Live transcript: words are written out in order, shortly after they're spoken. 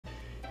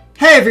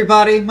Hey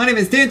everybody, my name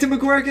is Danton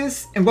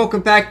McGorgas, and welcome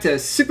back to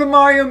Super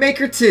Mario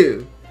Maker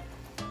 2.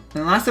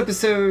 In the last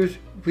episode,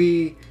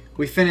 we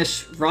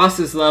finished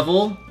Ross's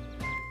level,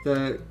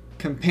 the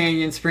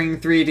Companion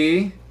Spring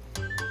 3D,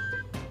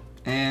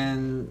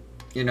 and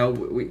we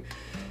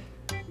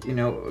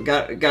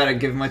gotta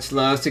give much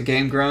love to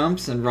Game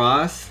Grumps and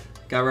Ross.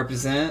 Gotta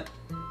represent.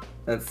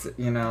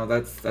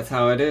 That's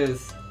how it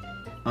is.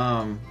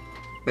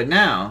 But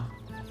now,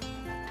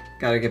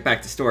 gotta get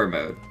back to story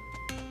mode.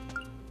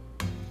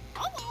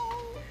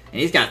 And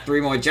he's got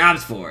 3 more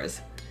jobs for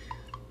us.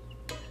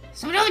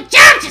 So no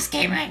job just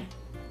came in!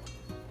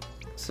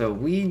 So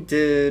we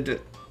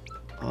did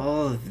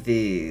all of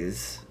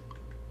these.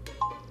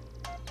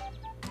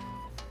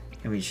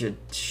 And we should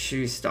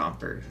Shoe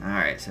Stomper.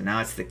 Alright, so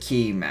now it's the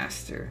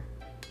Keymaster.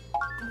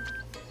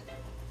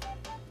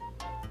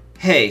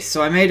 Hey,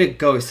 so I made a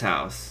ghost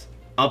house.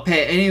 I'll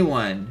pay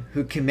anyone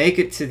who can make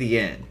it to the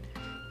end.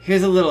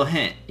 Here's a little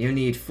hint. You'll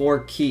need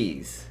 4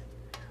 keys.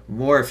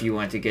 More if you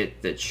want to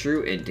get the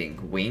true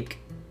ending. Wink.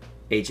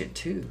 Agent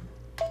 2.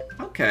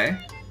 Okay.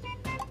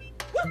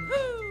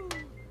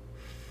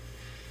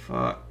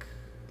 Fuck.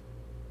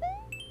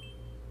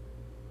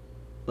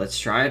 Let's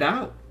try it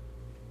out.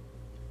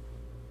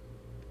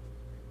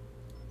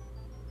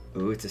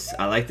 Ooh,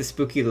 I like the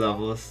spooky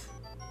levels.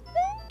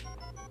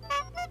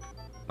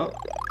 Oh.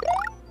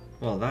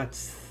 Well,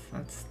 that's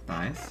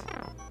nice.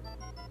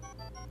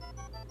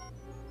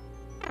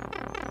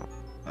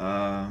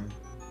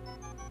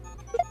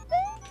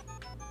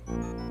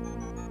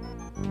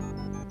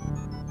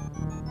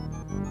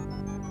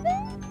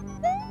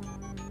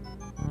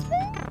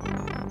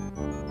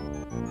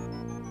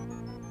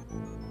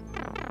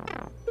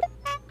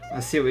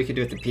 Let's see what we can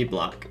do with the P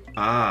block.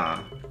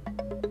 Ah.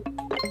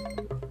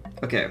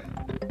 Okay.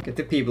 Get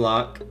the P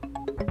block.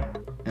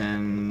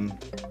 And...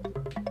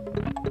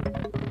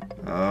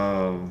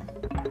 oh.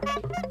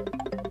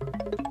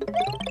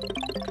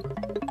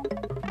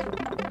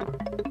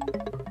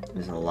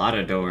 There's a lot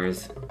of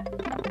doors.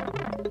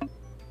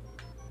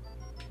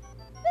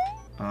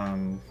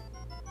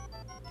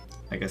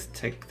 I guess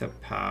take the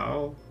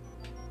POW.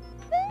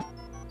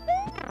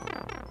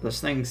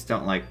 Those things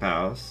don't like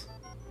POWs.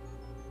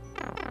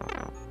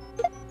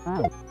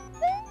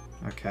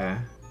 Okay.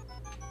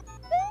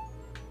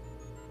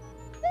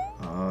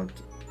 Oh.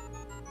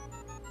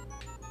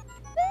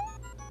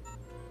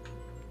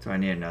 Do I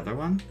need another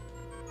one?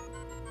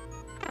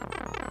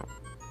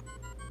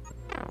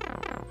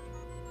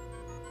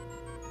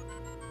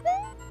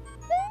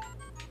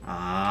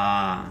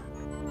 Ah.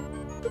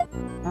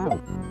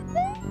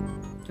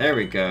 There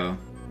we go.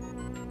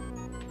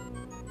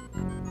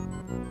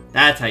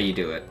 That's how you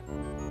do it.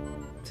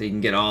 So you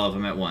can get all of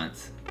them at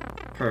once.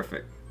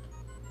 Perfect.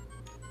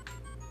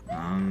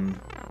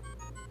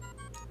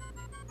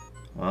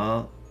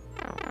 Well,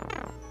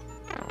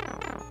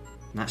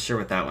 not sure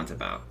what that one's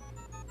about.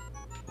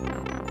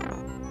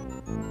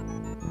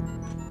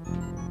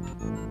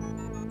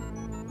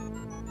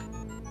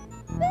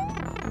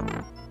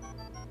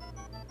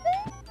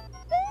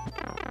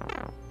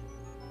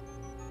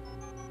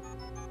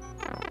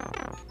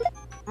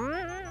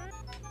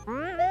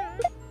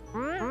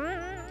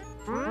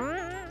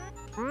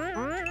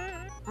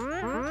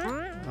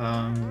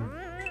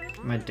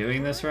 Am I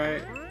doing this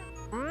right?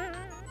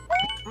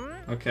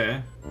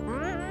 Okay.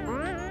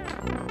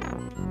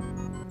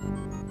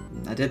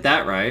 I did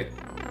that right.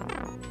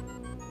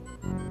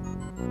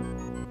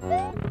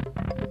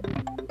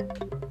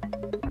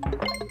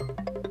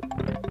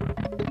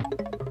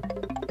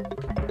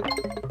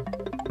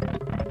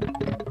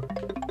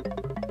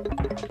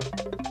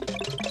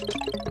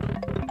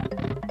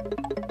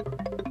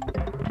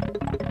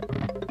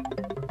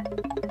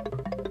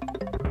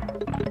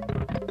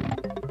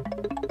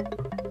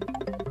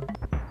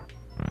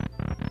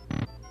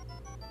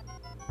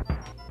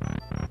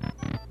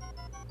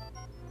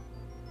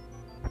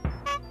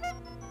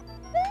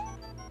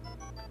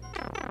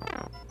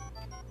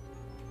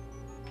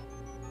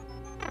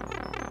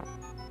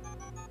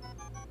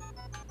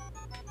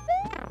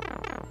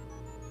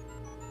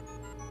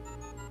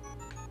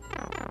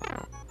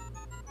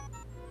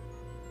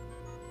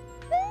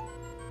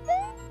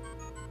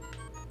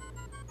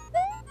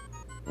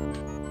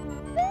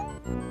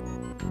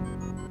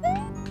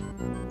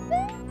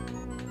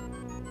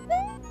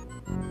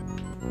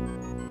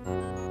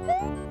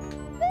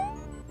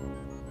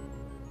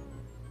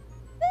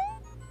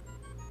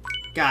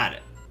 Got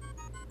it.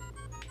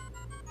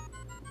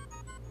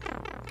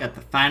 Got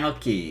the final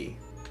key.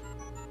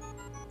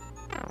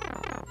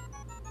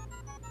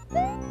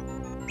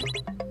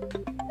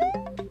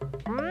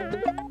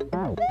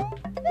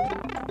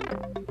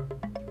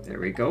 There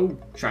we go.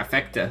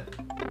 Trifecta.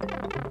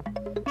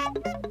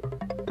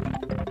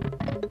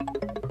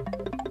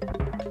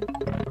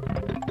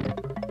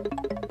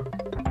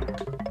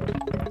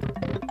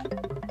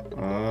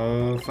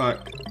 Oh,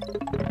 fuck.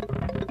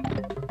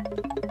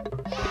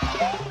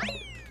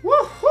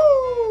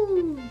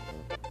 Woohoo!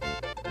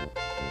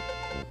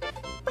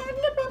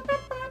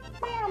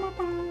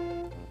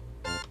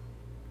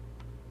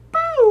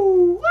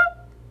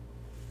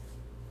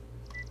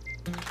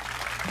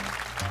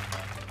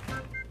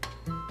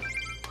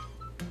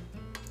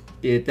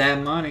 Get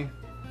that money.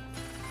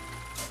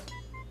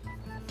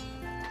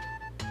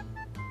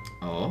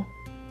 Oh.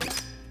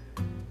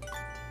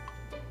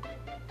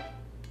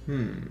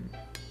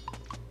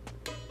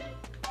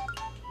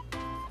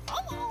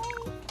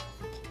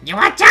 You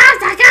want jobs?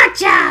 I got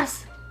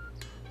jobs!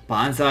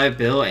 Banzai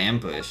Bill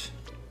ambush.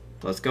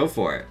 Let's go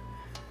for it.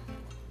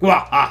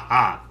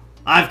 Gwahaha!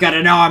 I've got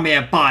an army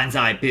of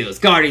Banzai Bills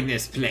guarding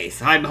this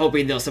place. I'm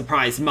hoping they'll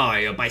surprise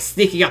Mario by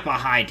sneaking up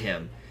behind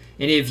him.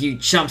 Any of you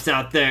chumps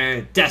out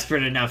there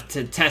desperate enough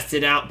to test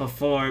it out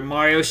before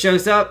Mario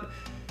shows up?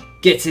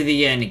 Get to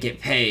the end and get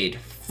paid.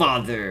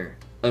 Father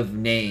of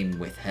name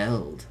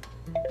withheld.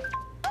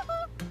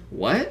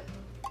 What?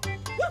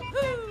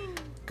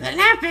 Good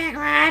luck, Big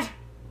Red!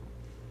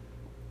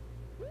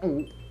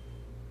 Oh.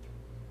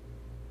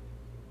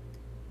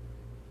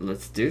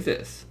 Let's do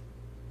this.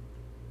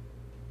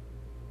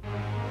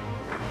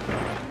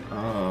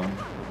 Oh.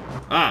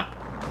 Ah!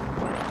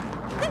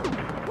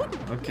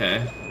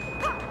 Okay.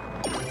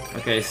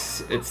 Okay,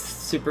 it's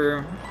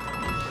Super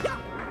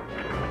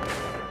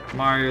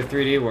Mario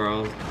 3D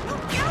World.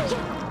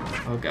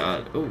 Oh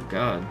god. Oh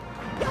god.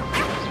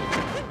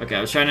 Okay,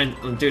 I was trying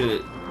to do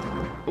the...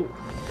 Oh.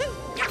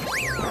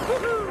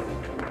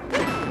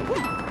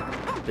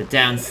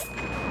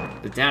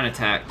 The down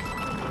attack.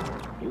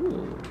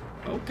 Ooh,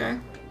 okay.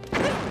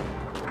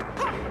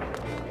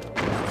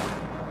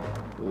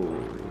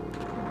 Ooh.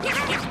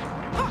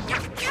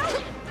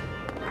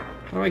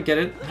 How do I get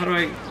it? How do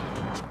I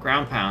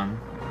ground pound?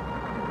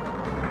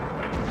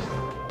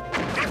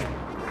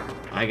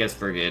 I guess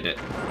forget it.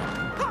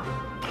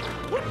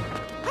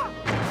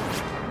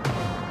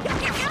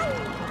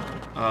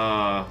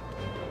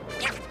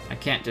 I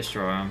can't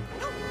destroy him.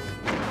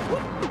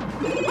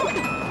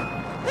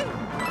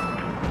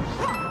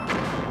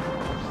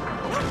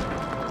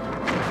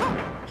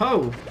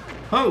 Ho!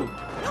 Ho! Ho!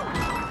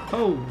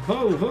 Ho!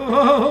 Ho!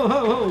 Ho!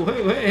 Ho! Ho!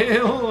 Hey!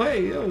 Ho!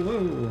 Hey! Ho!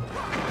 Ho!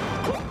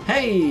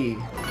 Hey!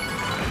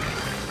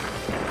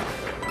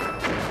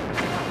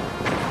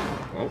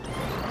 Oh.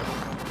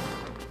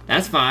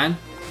 That's fine.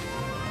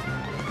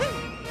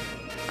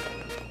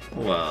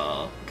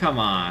 Well, come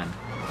on.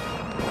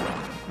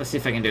 Let's see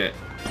if I can do it.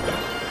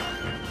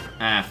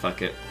 Ah,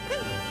 fuck it.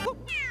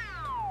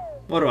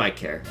 What do I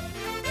care?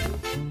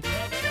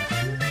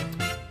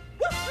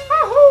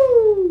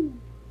 Woohoo!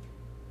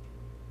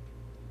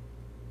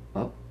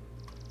 Oh.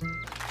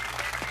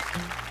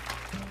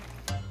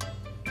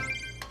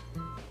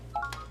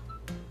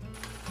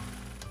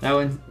 That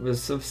one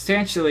was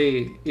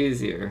substantially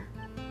easier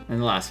than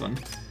the last one.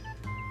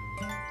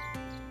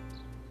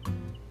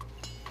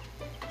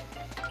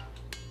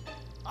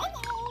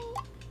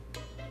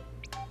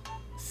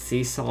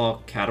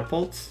 Seesaw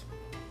catapults.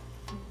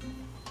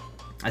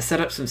 I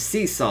set up some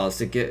seesaws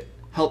to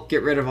help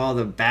get rid of all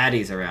the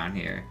baddies around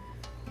here.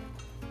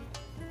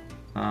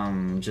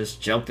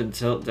 Just jump and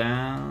tilt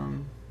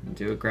down,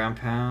 do a ground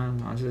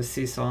pound onto the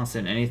seesaw and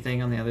send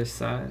anything on the other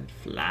side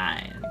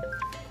flying.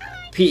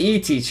 PE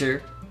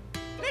teacher.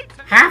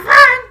 Have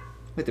fun!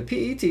 With the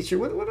PE teacher,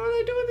 what are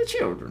they doing to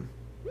children?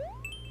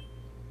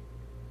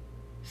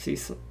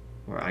 Seesaw.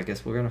 Well, I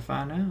guess we're gonna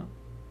find out.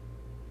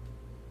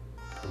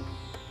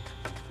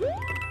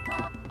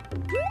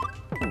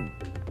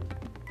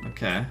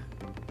 Okay.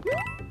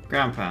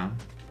 Ground pound.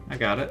 I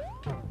got it.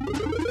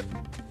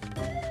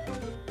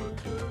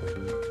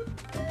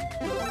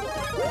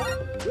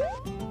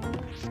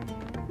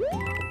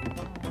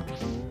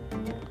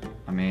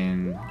 I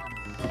mean...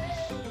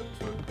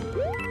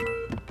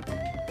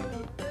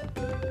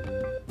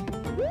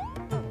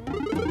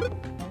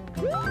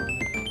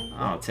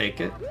 I'll take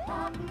it.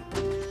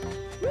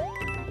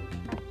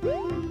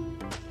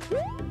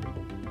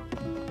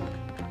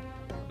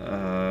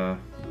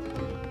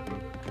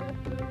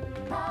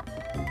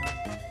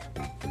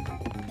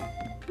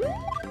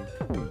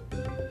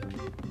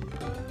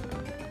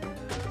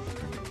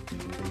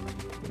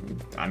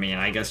 I mean,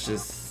 I guess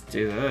just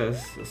do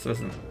this. This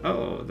doesn't...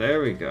 Oh,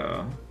 there we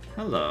go.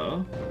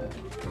 Hello.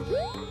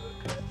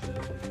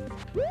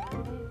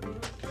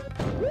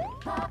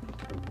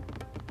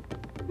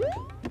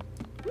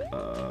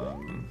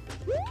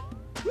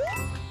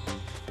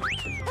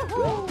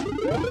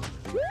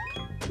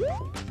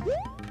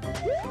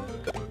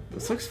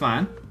 This looks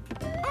fine.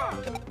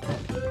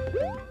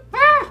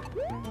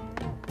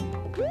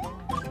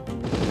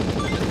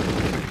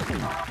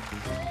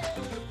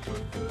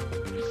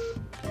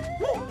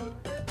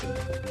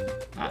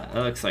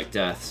 That looks like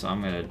death, so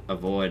I'm gonna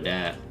avoid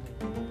that.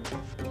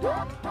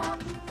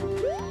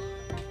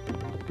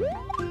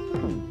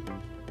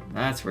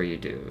 That's where you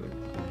do it.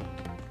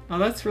 Oh,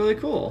 that's really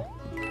cool.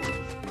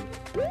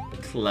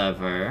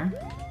 Clever.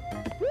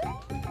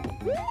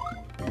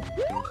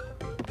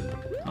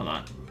 Hold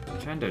on. I'm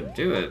trying to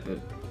do it, but...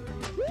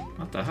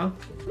 What the hell?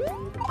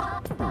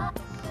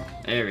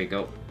 There we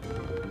go.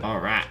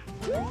 Alright.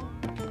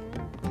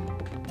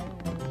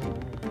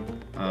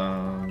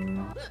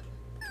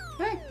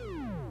 Hey.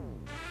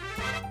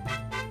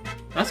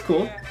 That's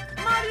cool.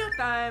 Mario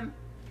time!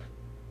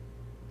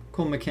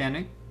 Cool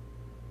mechanic.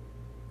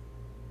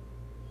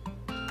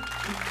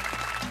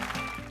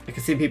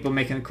 can see people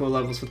making cool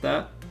levels with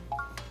that.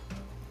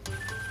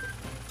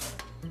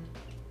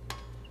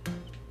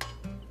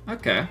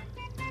 Okay.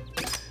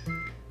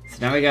 So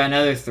now we got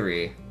another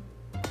 3.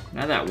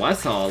 Now that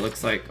West Hall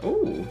looks like...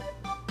 Ooh.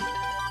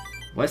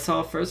 West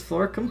Hall first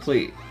floor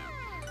complete.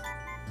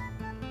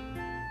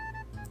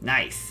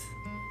 Nice.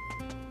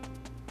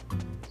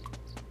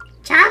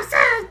 Chops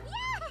up!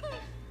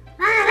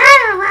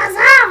 My West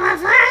Hall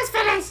before it's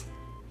finished.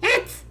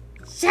 It's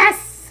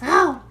just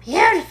so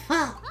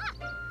beautiful.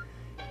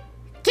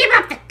 Keep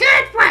up the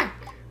good work.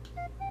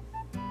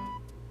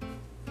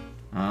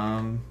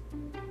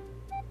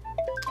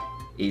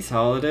 East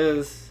Hall it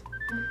is.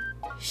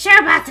 Sure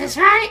about this,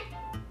 right?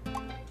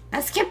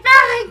 Let's get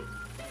building.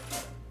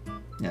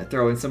 Yeah,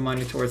 throw in some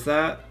money towards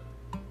that.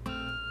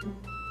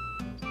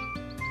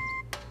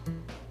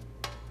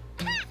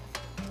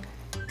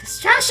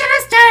 Construction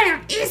is started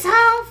on East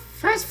Hall,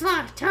 first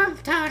floor. Turn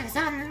is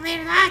on the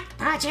lead of that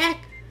project.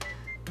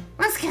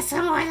 Let's get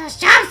some more of those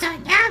jobs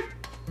done, yeah?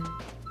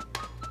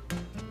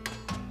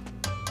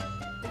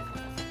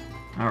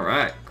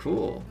 Alright,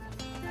 cool.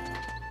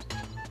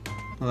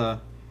 I'm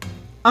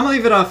gonna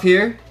leave it off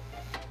here.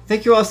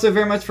 Thank you all so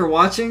very much for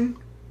watching.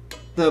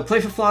 The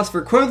Playful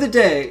Philosopher quote of the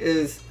day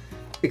is,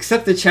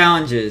 accept the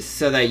challenges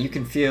so that you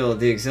can feel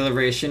the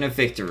exhilaration of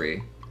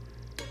victory.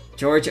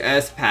 George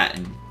S.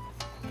 Patton.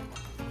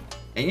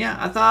 And yeah,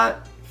 I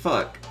thought,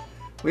 fuck,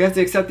 we have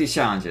to accept these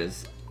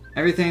challenges.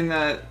 Everything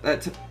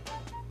that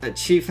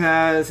Chief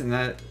has and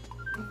that,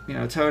 you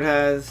know, Toad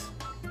has,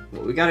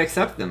 well, we gotta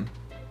accept them.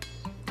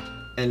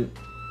 And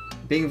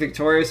being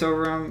victorious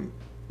over them,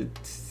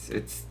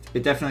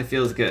 it definitely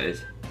feels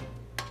good.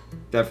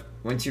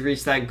 Once you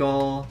reach that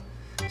goal,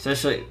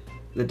 especially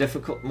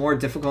the more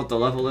difficult the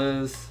level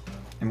is,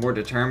 and more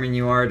determined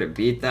you are to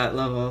beat that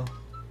level,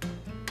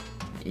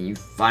 and you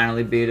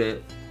finally beat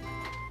it,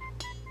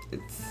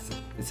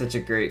 it's such a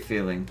great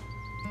feeling.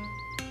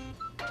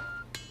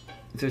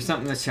 If there's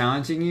something that's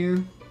challenging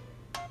you,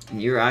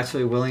 and you're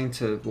actually willing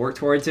to work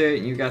towards it,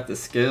 and you got the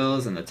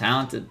skills and the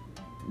talent to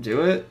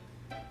do it,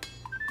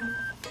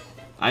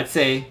 I'd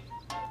say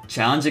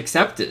challenge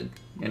accepted,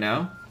 you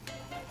know?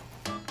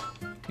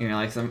 You know,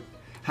 like some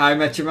How I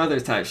Met Your Mother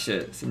type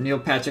shit. Some Neil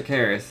Patrick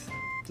Harris.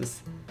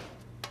 Just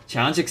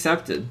challenge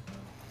accepted.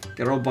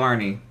 Good old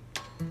Barney.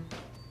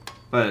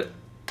 But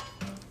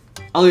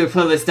I'll leave a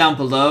playlist down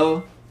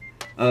below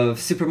of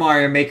Super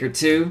Mario Maker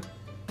 2.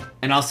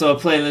 And also a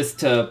playlist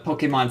to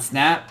Pokemon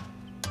Snap.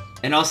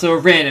 And also a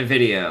random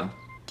video.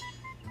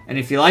 And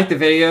if you like the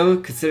video,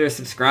 consider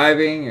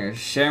subscribing or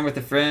sharing with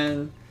a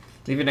friend.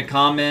 Leaving a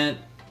comment.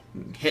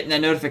 Hitting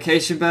that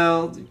notification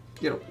bell.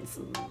 You know,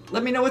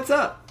 let me know what's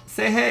up.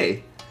 Say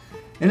hey.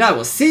 And I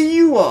will see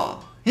you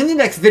all in the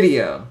next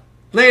video.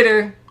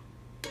 Later.